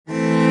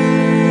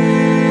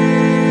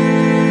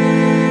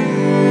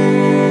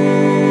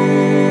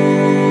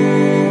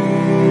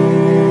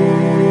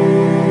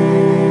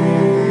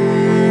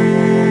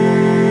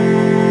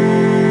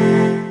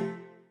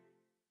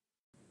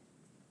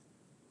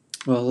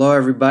Hello,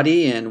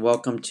 everybody, and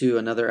welcome to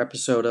another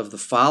episode of The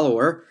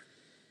Follower.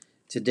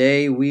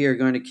 Today, we are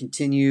going to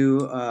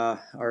continue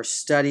our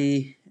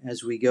study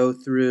as we go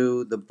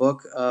through the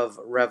book of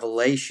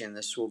Revelation.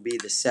 This will be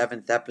the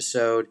 7th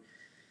episode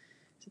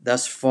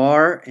thus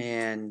far,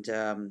 and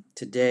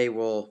today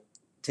we'll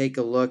take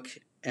a look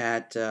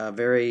at a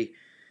very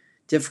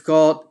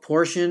difficult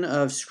portion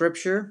of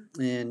Scripture,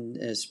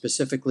 and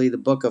specifically the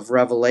book of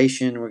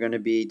Revelation. We're going to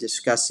be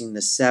discussing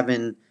the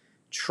 7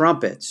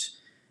 trumpets.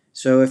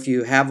 So if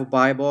you have a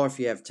Bible, if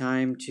you have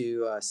time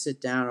to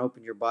sit down,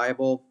 open your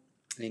Bible,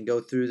 and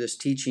go through this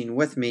teaching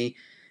with me,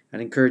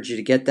 I'd encourage you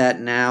to get that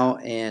now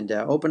and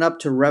open up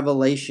to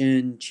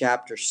Revelation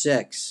chapter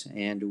 6,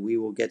 and we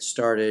will get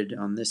started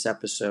on this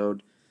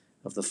episode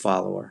of The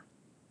Follower.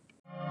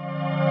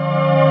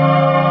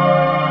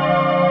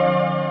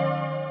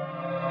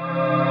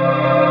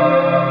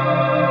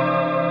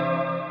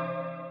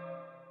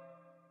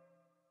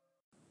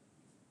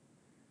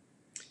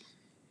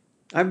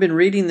 I've been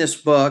reading this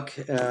book,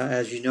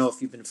 as you know,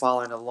 if you've been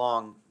following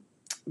along,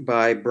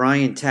 by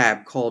Brian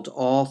Tabb, called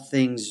All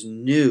Things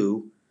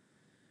New,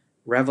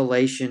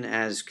 Revelation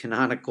as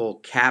Canonical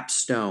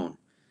Capstone.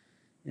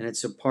 And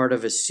it's a part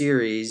of a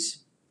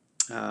series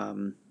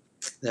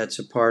that's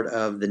a part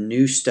of the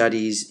New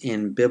Studies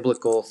in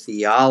Biblical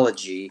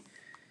Theology.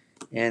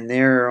 And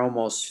there are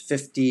almost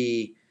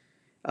 50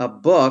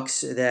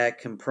 books that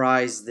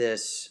comprise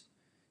this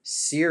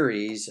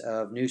series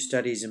of New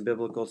Studies in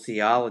Biblical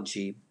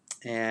Theology.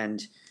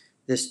 And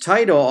this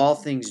title, All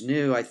Things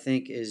New, I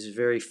think is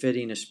very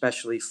fitting,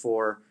 especially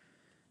for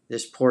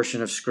this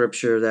portion of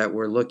Scripture that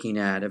we're looking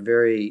at. A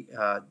very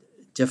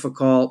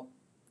difficult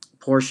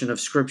portion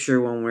of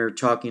Scripture when we're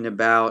talking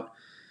about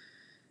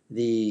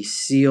the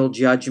seal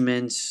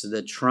judgments,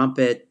 the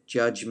trumpet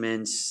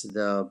judgments,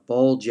 the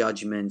bowl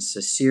judgments,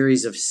 a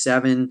series of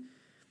 7,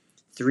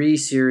 3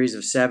 series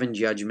of 7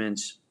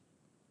 judgments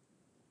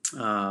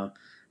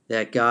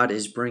that God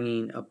is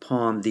bringing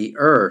upon the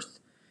earth.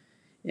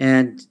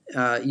 And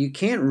you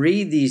can't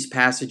read these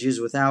passages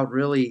without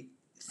really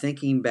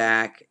thinking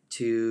back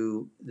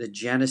to the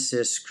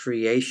Genesis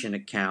creation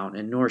account,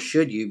 and nor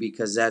should you,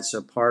 because that's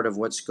a part of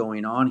what's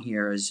going on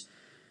here as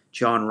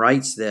John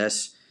writes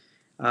this.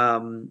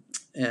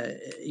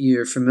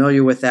 You're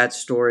familiar with that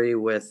story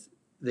with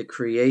the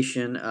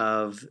creation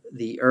of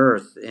the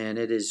earth, and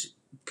it is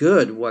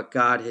good what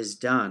God has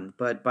done.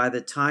 But by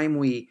the time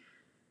we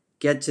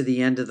get to the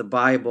end of the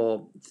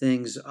Bible,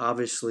 things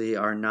obviously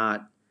are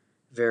not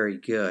very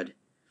good.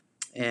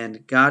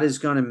 And God is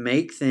going to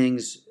make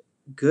things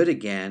good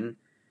again,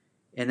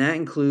 and that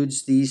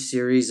includes these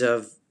series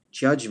of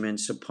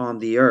judgments upon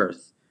the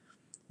earth.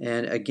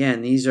 And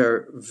again, these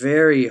are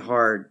very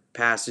hard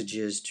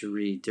passages to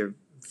read. They're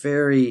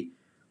very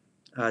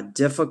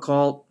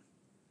difficult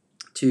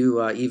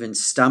to even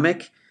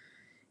stomach,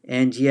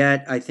 and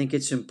yet I think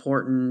it's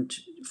important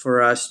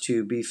for us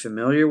to be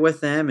familiar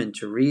with them and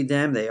to read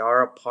them. They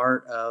are a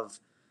part of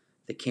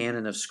the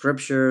canon of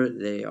Scripture.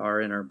 They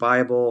are in our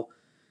Bible,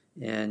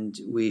 and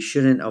we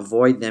shouldn't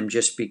avoid them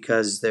just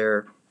because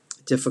they're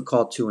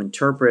difficult to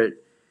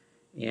interpret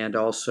and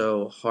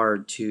also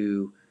hard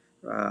to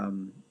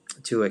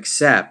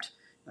accept.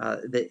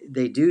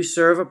 They do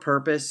serve a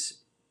purpose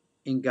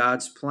in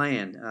God's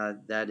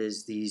plan. That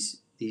is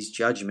these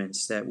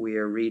judgments that we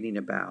are reading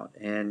about,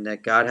 and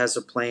that God has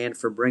a plan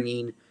for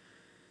bringing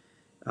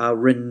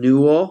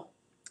renewal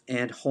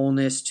and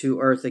wholeness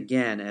to earth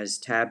again, as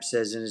Tabb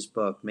says in his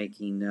book,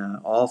 making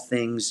all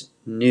things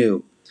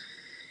new.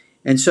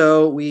 And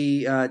so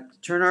we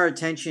turn our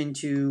attention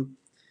to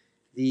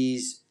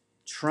these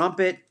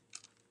trumpet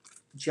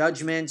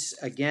judgments.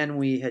 Again,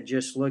 we had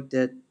just looked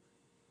at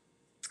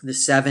the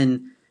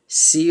 7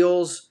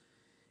 seals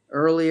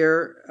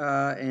earlier,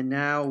 and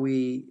now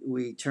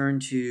we turn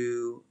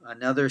to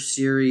another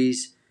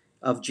series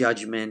of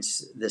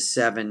judgments, the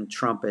 7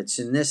 trumpets.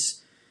 And this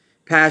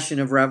portion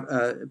of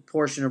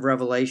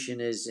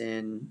Revelation is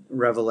in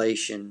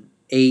Revelation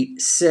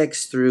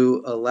 8:6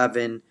 through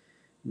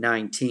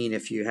 11:19.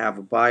 If you have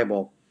a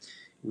Bible,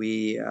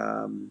 we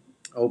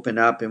open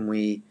up and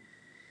we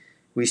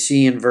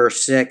see in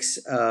verse 6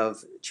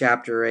 of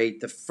chapter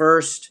 8 the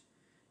first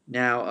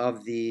now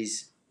of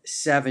these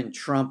 7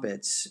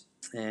 trumpets.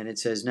 And it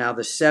says, "Now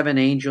the 7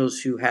 angels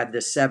who had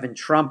the 7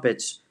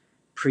 trumpets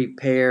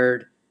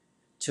prepared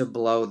to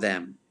blow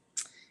them."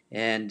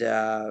 And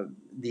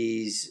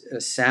the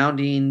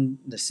sounding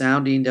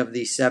of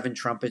these 7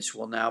 trumpets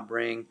will now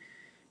bring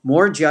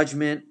more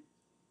judgment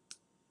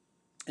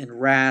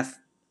and wrath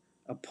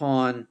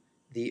upon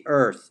the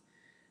earth.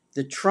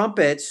 The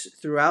trumpets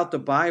throughout the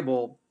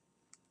Bible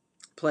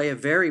play a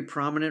very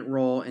prominent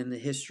role in the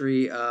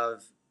history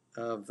of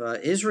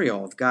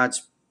Israel, of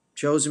God's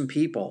chosen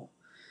people,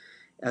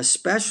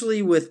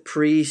 especially with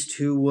priests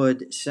who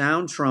would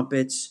sound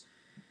trumpets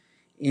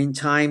in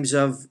times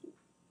of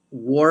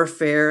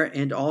warfare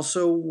and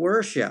also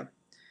worship.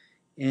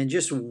 And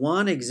just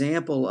one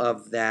example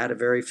of that, a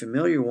very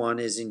familiar one,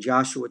 is in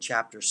Joshua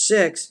chapter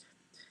 6,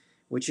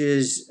 which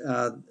is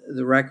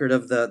the record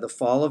of the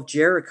fall of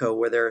Jericho,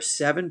 where there are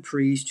 7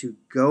 priests who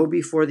go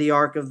before the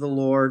ark of the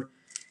Lord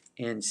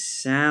and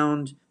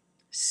sound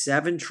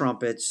 7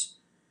 trumpets,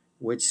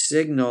 which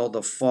signal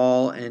the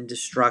fall and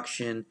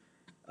destruction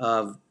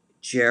of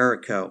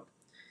Jericho.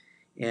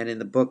 And in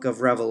the book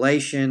of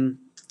Revelation,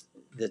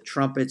 the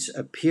trumpets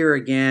appear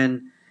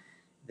again.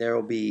 There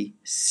will be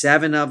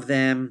 7 of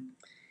them,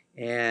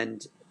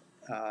 and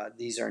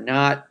these are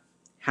not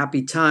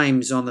happy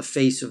times on the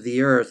face of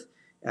the earth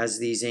as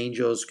these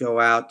angels go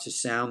out to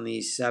sound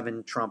these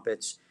 7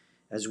 trumpets,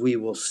 as we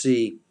will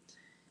see.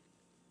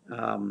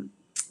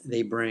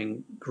 They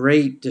bring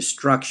great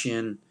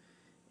destruction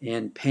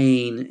and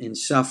pain and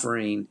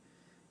suffering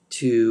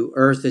to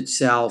earth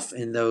itself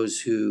and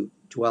those who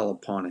dwell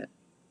upon it.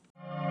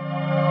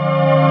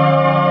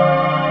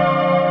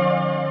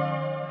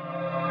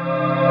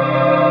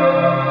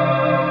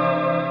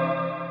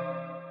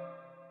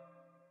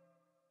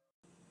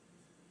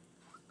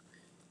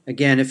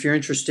 Again, if you're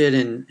interested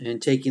in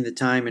taking the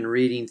time and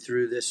reading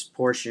through this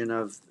portion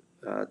of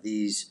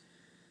these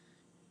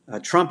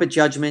trumpet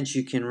judgments,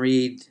 you can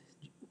read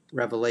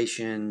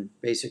Revelation,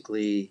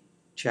 basically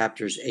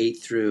chapters 8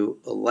 through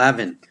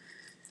 11.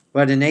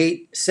 But in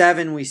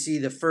 8:7, we see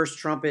the first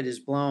trumpet is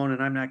blown,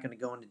 and I'm not going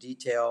to go into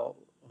detail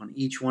on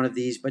each one of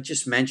these, but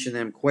just mention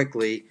them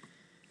quickly.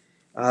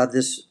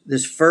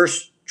 This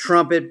first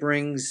trumpet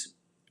brings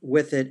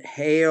with it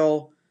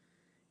hail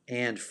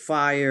and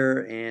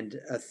fire, and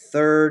a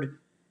third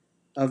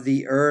of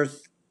the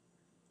earth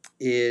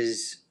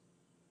is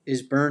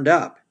burned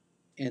up.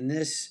 And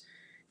this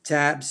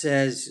tab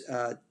says,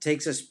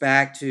 takes us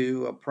back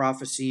to a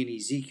prophecy in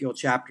Ezekiel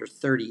chapter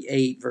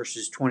 38,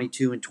 verses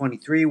 22 and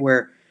 23,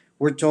 where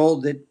we're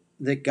told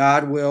that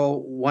God will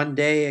one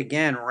day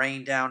again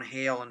rain down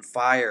hail and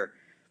fire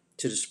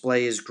to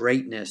display his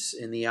greatness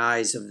in the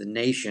eyes of the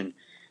nation.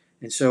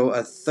 And so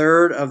a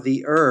third of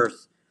the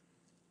earth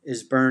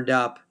is burned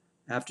up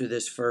after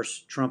this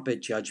first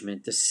trumpet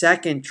judgment. The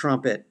second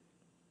trumpet,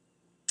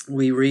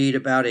 we read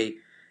about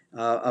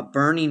a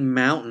burning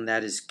mountain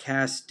that is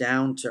cast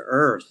down to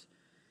earth.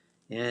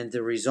 And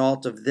the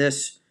result of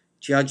this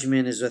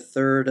judgment is a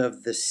third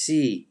of the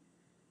sea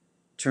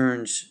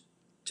turns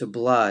to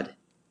blood.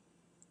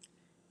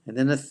 And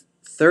then a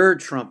third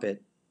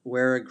trumpet,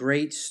 where a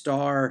great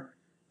star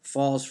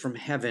falls from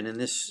heaven, and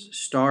this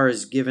star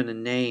is given a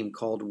name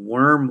called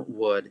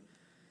wormwood.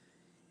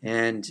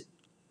 And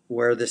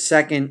where the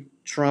second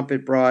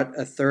trumpet brought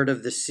a third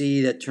of the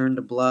sea that turned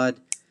to blood,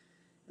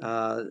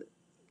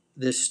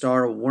 this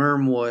star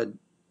wormwood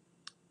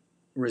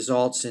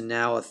results in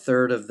now a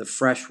third of the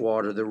fresh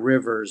water, the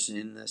rivers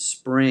and the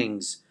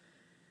springs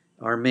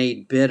are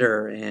made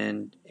bitter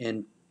and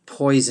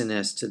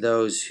poisonous to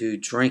those who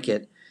drink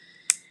it.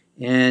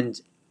 And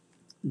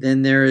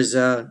then there is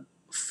a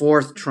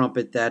fourth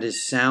trumpet that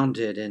is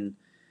sounded, and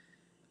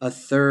a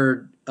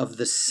third of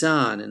the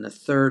sun and a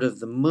third of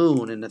the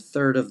moon and a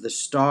third of the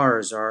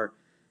stars are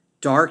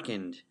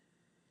darkened.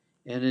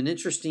 And an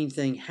interesting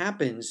thing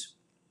happens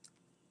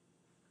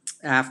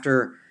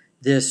after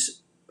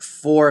this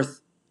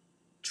fourth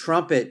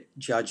trumpet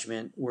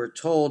judgment. We're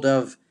told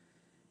of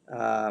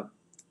an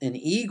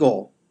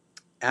eagle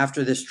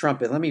after this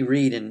trumpet. Let me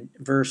read in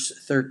verse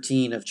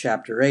 13 of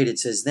chapter 8. It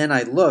says, "Then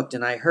I looked,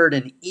 and I heard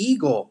an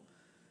eagle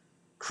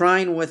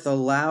crying with a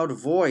loud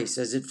voice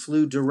as it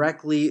flew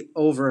directly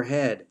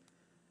overhead.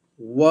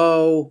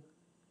 Woe,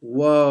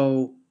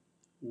 woe,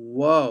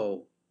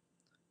 woe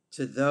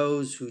to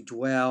those who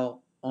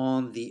dwell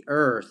on the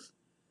earth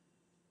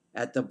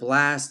at the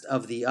blast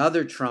of the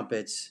other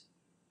trumpets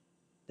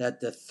that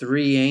the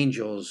 3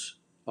 angels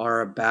are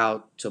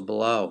about to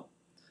blow."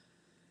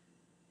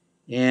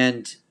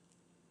 And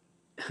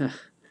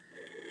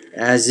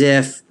as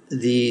if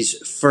these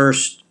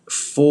first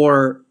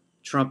 4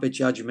 trumpet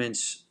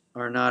judgments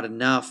are not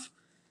enough,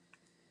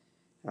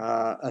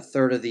 a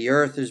third of the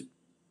earth is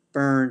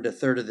burned, a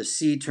third of the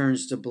sea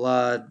turns to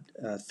blood,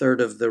 a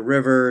third of the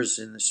rivers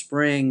and the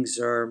springs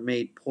are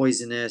made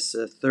poisonous,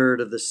 a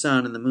third of the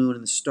sun and the moon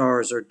and the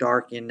stars are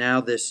darkened.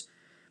 Now this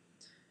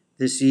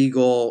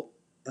eagle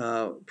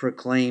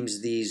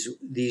proclaims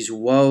these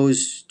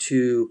woes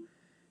to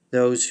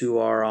those who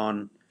are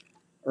on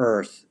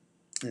earth,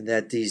 and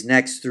that these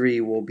next 3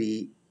 will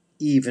be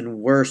even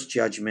worse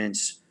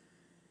judgments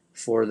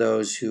for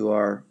those who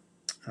are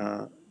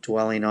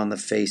dwelling on the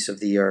face of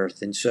the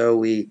earth. And so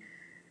we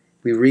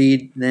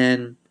read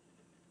then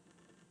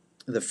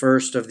the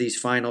first of these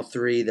final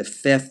 3, the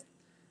 5th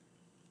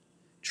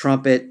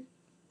trumpet,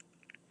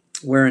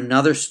 where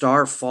another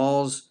star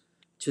falls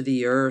to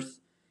the earth.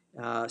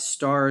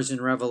 Stars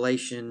in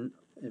Revelation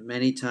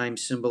many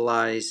times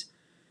symbolize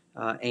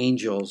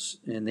angels,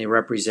 and they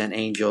represent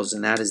angels,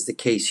 and that is the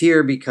case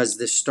here because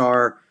this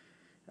star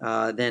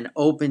then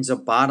opens a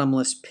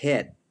bottomless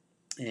pit,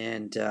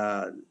 and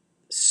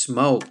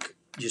smoke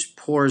just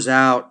pours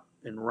out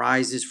and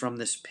rises from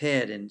this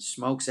pit and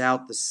smokes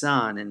out the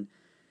sun, and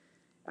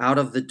out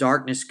of the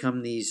darkness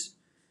come these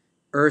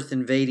earth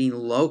invading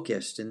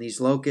locusts, and these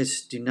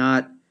locusts do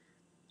not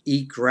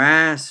eat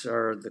grass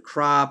or the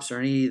crops or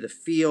any of the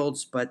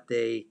fields, but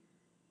they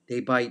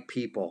bite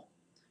people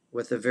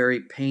with a very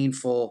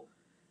painful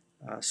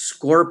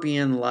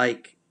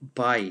scorpion-like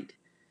bite.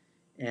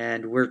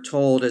 And we're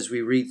told as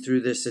we read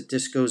through this that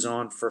this goes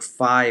on for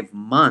 5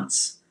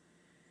 months.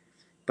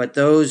 But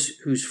those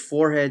whose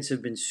foreheads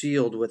have been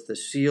sealed with the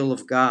seal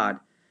of God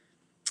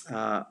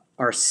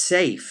are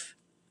safe.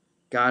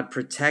 God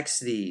protects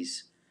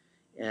these.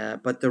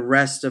 But the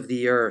rest of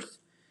the earth,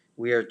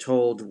 we are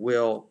told,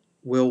 will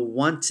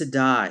want to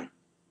die,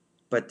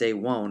 but they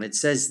won't. It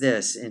says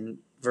this in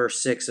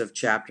verse 6 of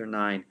chapter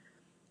 9.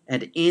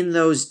 And in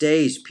those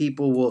days,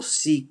 people will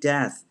seek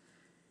death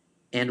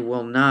and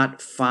will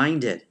not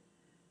find it.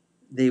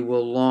 They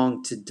will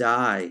long to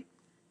die,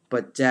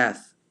 but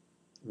death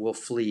will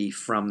flee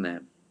from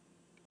them.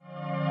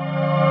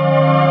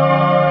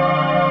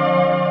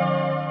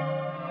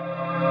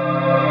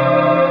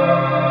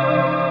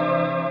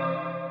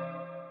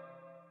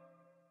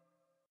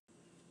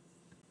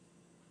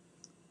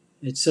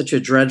 It's such a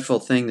dreadful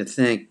thing to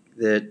think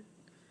that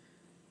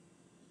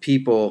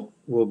people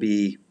will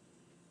be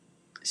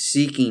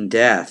seeking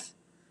death,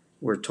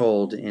 we're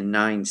told in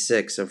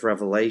 9:6 of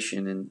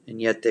Revelation,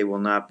 and yet they will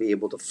not be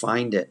able to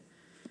find it.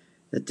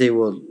 That they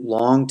will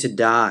long to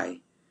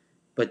die,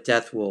 but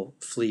death will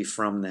flee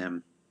from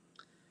them.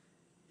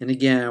 And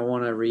again, I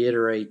want to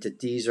reiterate that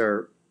these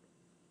are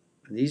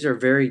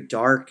very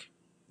dark,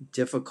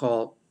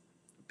 difficult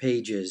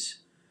pages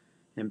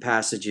and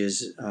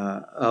passages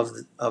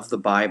of the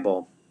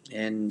Bible,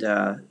 and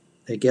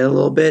they get a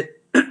little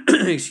bit,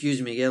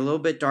 excuse me, get a little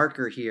bit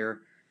darker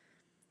here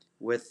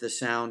with the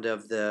sound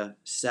of the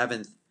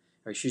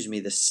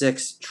the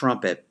sixth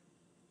trumpet,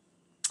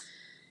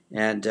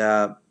 and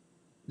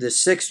the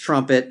sixth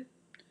trumpet.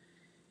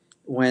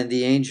 When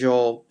the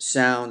angel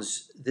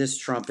sounds this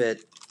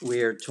trumpet,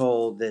 we are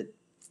told that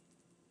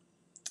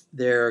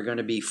there are going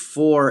to be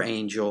 4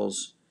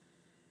 angels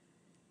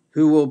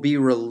who will be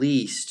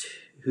released,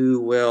 who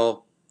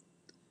will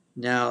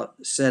now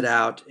set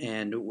out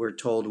and we're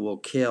told will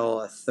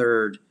kill a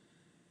third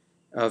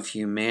of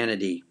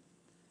humanity.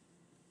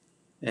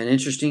 An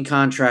interesting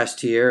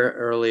contrast here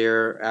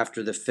earlier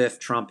after the 5th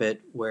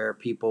trumpet, where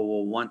people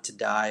will want to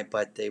die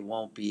but they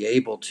won't be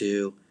able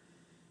to.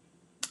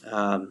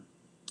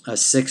 A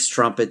 6th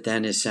trumpet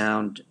then is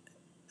sound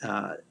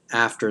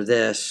after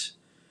this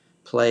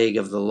plague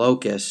of the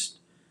locust,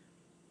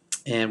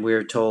 and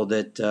we're told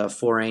that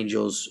 4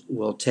 angels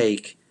will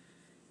take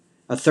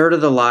a third of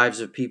the lives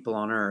of people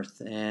on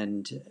earth.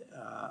 And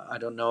I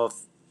don't know if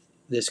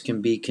this can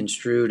be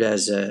construed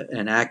as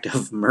an act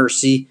of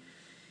mercy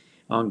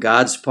on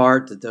God's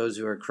part, that those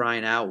who are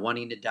crying out,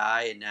 wanting to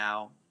die, and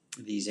now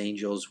these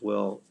angels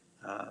will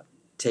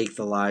take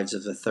the lives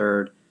of the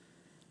third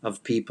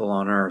of people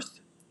on earth.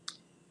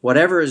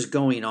 Whatever is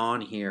going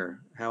on here,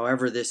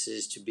 however this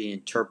is to be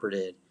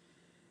interpreted,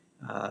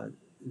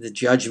 the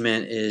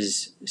judgment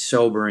is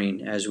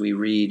sobering as we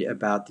read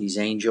about these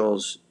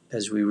angels,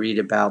 as we read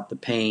about the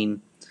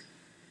pain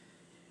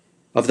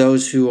of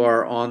those who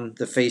are on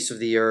the face of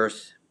the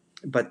earth,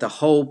 but the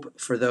hope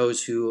for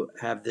those who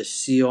have this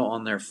seal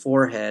on their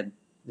forehead,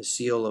 the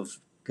seal of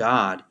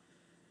God,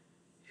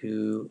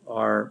 who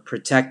are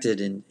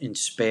protected and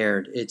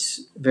spared.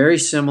 It's very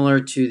similar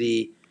to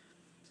the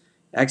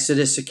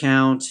Exodus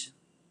account,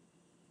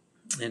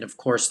 and of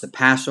course the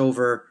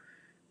Passover,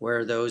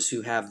 where those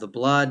who have the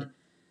blood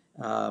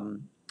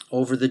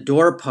over the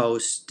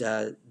doorpost,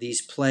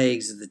 these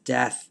plagues, the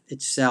death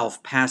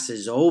itself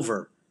passes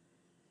over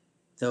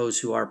those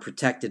who are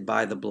protected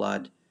by the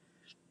blood.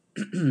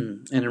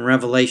 And in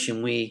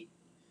Revelation, we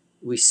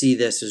see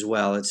this as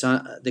well. It's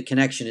the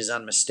connection is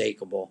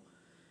unmistakable.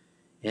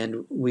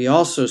 And we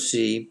also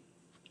see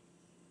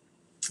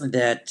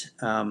that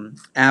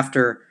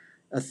after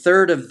a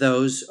third of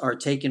those are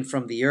taken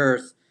from the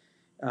earth,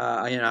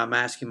 I'm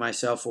asking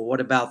myself, well,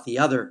 what about the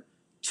other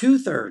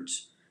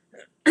 2/3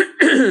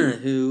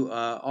 who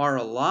are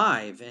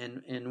alive?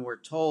 And we're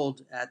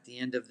told at the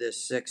end of this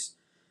 6th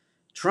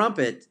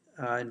trumpet,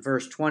 in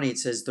verse 20, it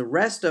says, the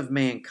rest of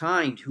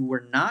mankind who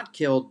were not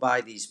killed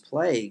by these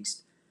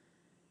plagues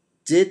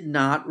did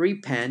not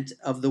repent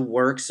of the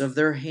works of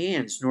their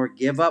hands, nor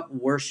give up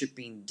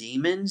worshiping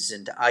demons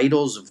and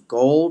idols of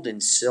gold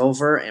and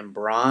silver and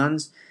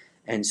bronze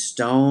and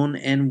stone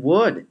and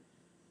wood,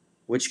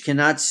 which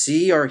cannot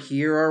see or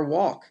hear or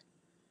walk.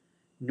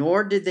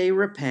 Nor did they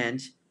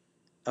repent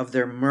of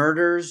their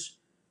murders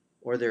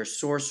or their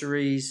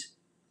sorceries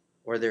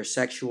or their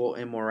sexual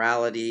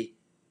immorality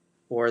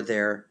or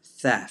their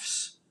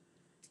thefts.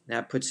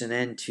 That puts an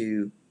end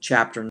to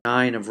chapter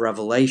 9 of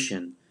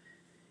Revelation.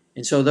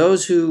 And so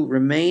those who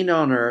remained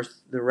on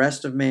earth, the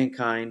rest of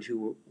mankind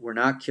who were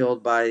not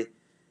killed by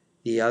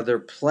the other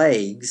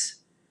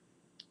plagues,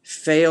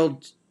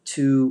 failed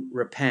to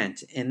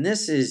repent. And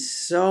this is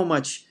so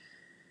much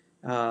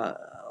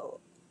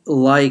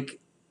like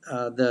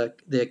the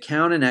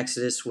account in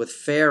Exodus with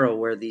Pharaoh,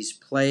 where these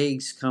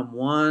plagues come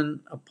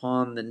one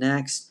upon the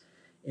next,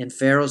 and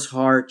Pharaoh's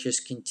heart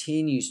just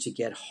continues to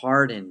get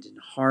hardened and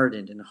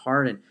hardened and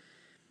hardened.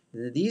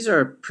 These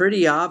are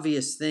pretty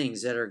obvious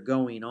things that are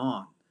going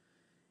on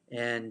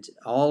and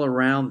all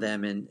around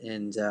them,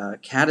 and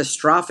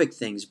catastrophic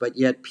things, but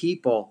yet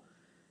people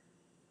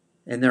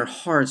and their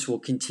hearts will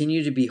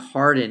continue to be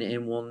hardened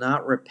and will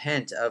not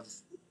repent of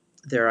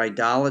their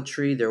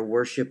idolatry, their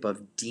worship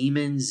of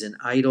demons and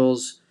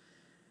idols,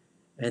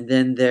 and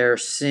then their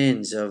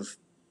sins of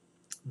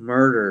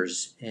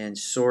murders and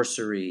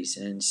sorceries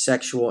and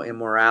sexual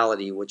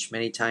immorality, which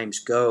many times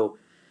go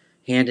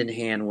hand in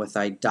hand with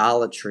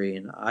idolatry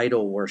and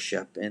idol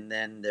worship, and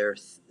then their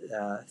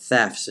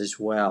thefts as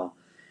well.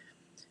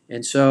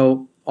 And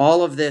so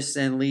all of this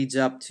then leads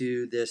up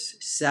to this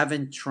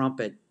seventh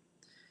trumpet,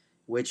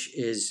 which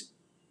is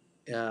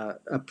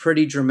a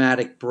pretty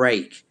dramatic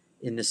break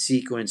in the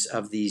sequence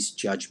of these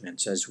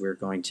judgments, as we're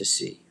going to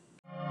see.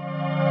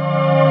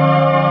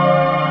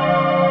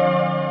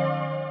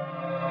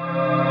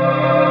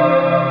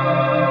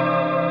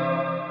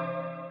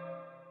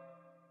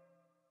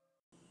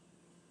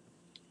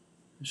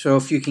 So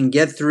if you can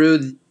get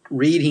through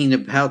reading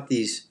about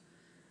these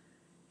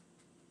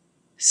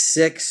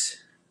 6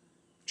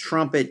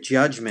 trumpet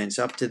judgments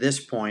up to this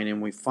point,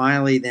 and we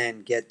finally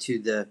then get to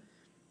the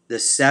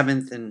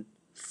 7th and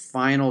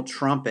final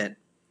trumpet,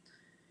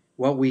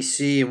 what we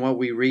see and what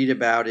we read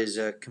about is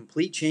a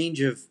complete change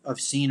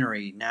of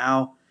scenery.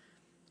 Now,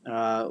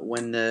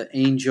 when the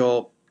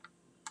angel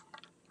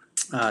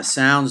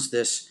sounds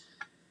this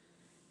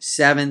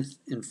 7th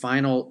and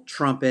final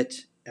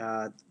trumpet,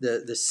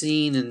 the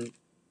scene and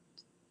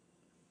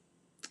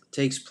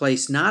takes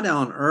place not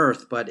on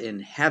earth but in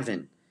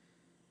heaven.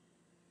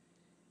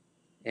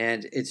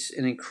 And it's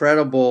an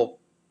incredible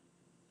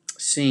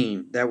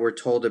scene that we're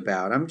told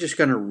about. I'm just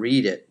going to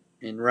read it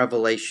in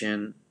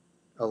Revelation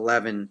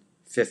 11:15.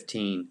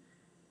 It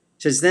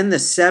says, "Then the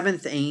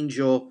 7th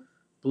angel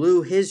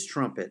blew his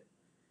trumpet,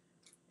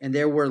 and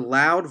there were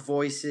loud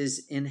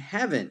voices in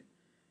heaven,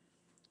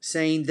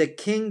 saying, 'The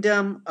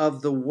kingdom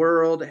of the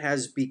world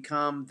has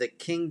become the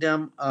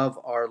kingdom of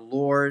our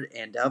Lord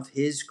and of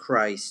his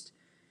Christ,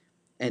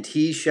 and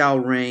he shall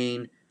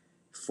reign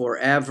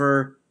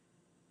forever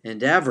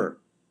and ever.'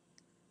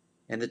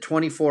 And the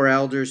 24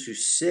 elders who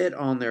sit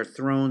on their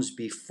thrones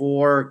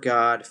before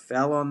God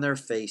fell on their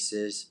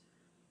faces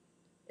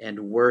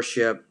and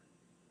worship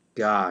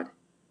God,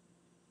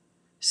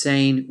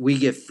 saying, 'We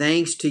give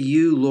thanks to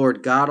you,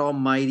 Lord God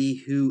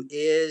Almighty, who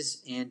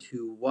is and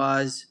who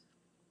was.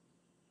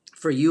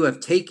 For you have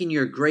taken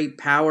your great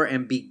power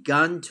and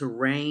begun to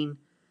reign.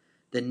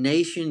 The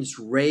nations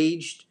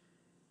raged,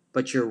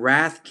 but your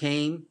wrath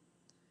came,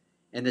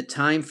 and the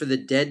time for the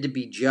dead to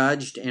be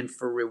judged, and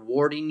for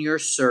rewarding your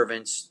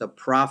servants, the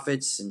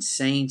prophets and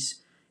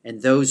saints,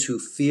 and those who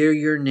fear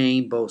your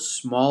name, both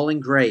small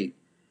and great,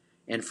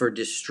 and for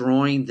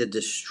destroying the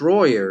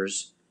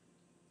destroyers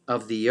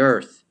of the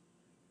earth.'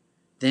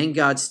 Then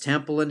God's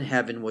temple in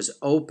heaven was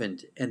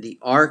opened, and the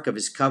ark of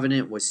his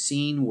covenant was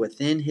seen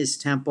within his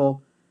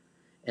temple,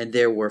 and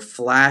there were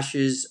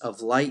flashes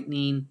of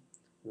lightning,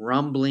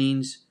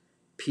 rumblings,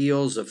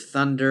 peals of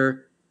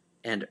thunder,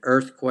 and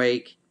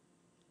earthquake,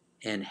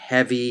 and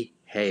heavy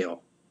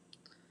hail."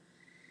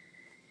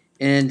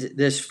 And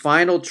this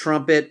final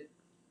trumpet,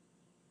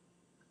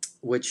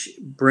 which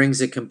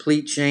brings a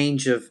complete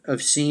change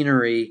of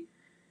scenery,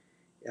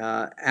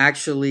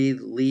 actually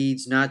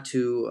leads not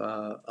to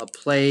a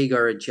plague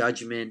or a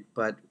judgment,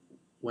 but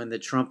when the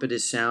trumpet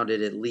is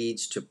sounded, it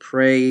leads to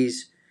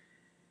praise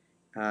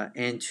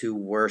and to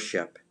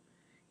worship.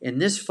 And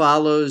this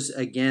follows,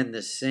 again,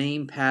 the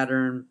same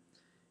pattern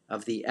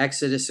of the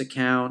Exodus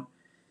account.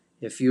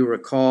 If you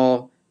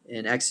recall,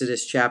 in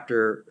Exodus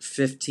chapter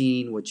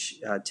 15,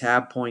 which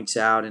Tab points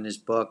out in his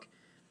book,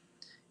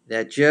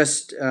 that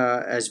just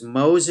as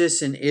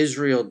Moses and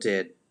Israel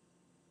did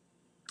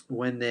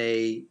when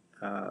they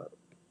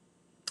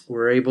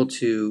were able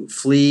to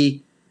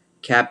flee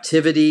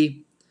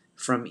captivity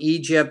from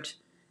Egypt,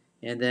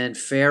 and then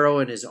Pharaoh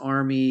and his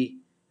army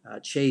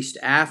chased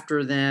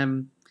after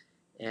them,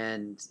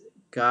 and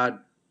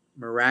God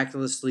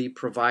miraculously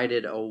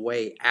provided a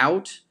way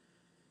out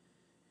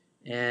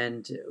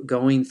and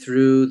going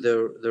through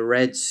the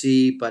Red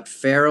Sea, but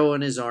Pharaoh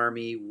and his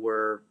army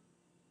were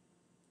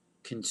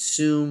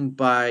consumed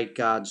by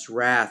God's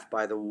wrath,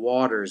 by the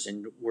waters,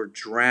 and were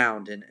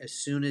drowned. And as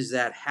soon as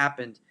that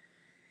happened,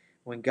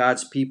 when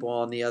God's people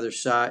on the other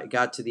side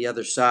got to the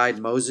other side,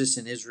 Moses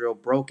and Israel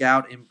broke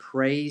out in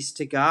praise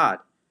to God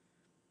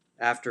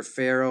after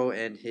Pharaoh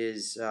and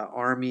his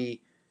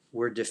army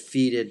were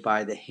defeated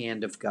by the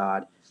hand of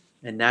God.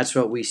 And that's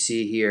what we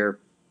see here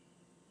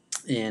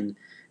in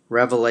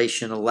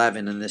Revelation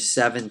 11 in the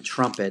 7th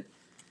trumpet,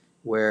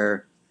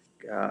 where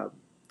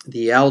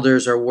the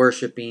elders are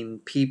worshiping,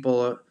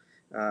 people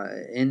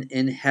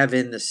in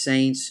heaven, the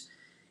saints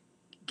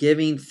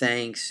giving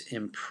thanks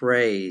and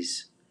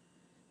praise.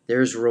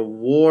 There's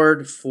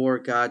reward for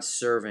God's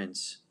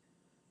servants.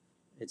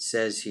 It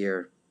says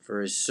here,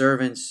 for his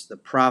servants, the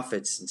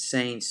prophets and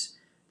saints,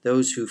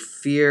 those who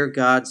fear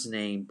God's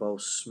name,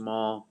 both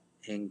small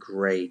and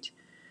great.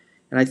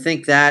 And I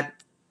think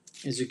that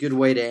is a good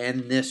way to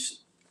end this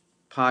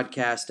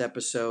podcast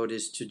episode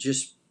is to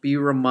just be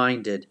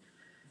reminded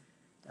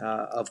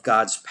of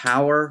God's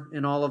power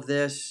in all of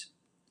this,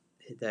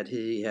 that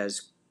He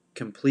has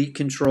complete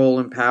control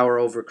and power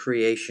over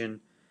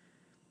creation,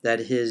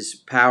 that His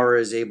power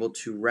is able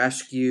to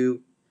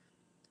rescue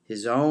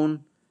His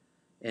own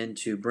and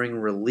to bring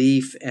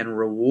relief and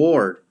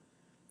reward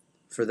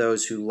for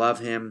those who love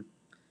Him,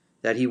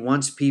 that He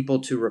wants people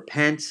to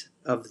repent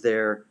of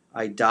their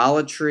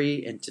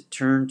idolatry and to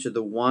turn to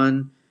the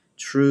one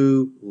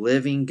true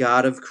living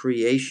God of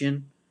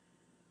creation,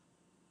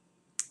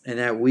 and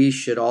that we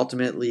should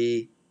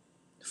ultimately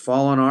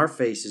fall on our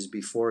faces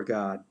before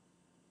God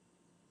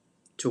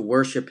to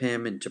worship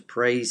Him and to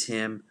praise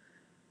Him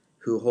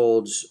who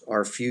holds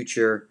our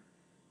future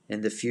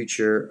and the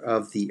future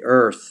of the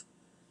earth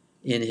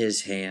in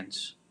His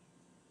hands.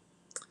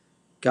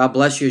 God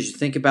bless you as you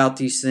think about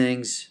these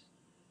things.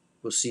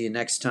 We'll see you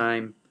next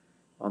time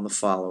on The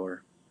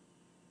Follower.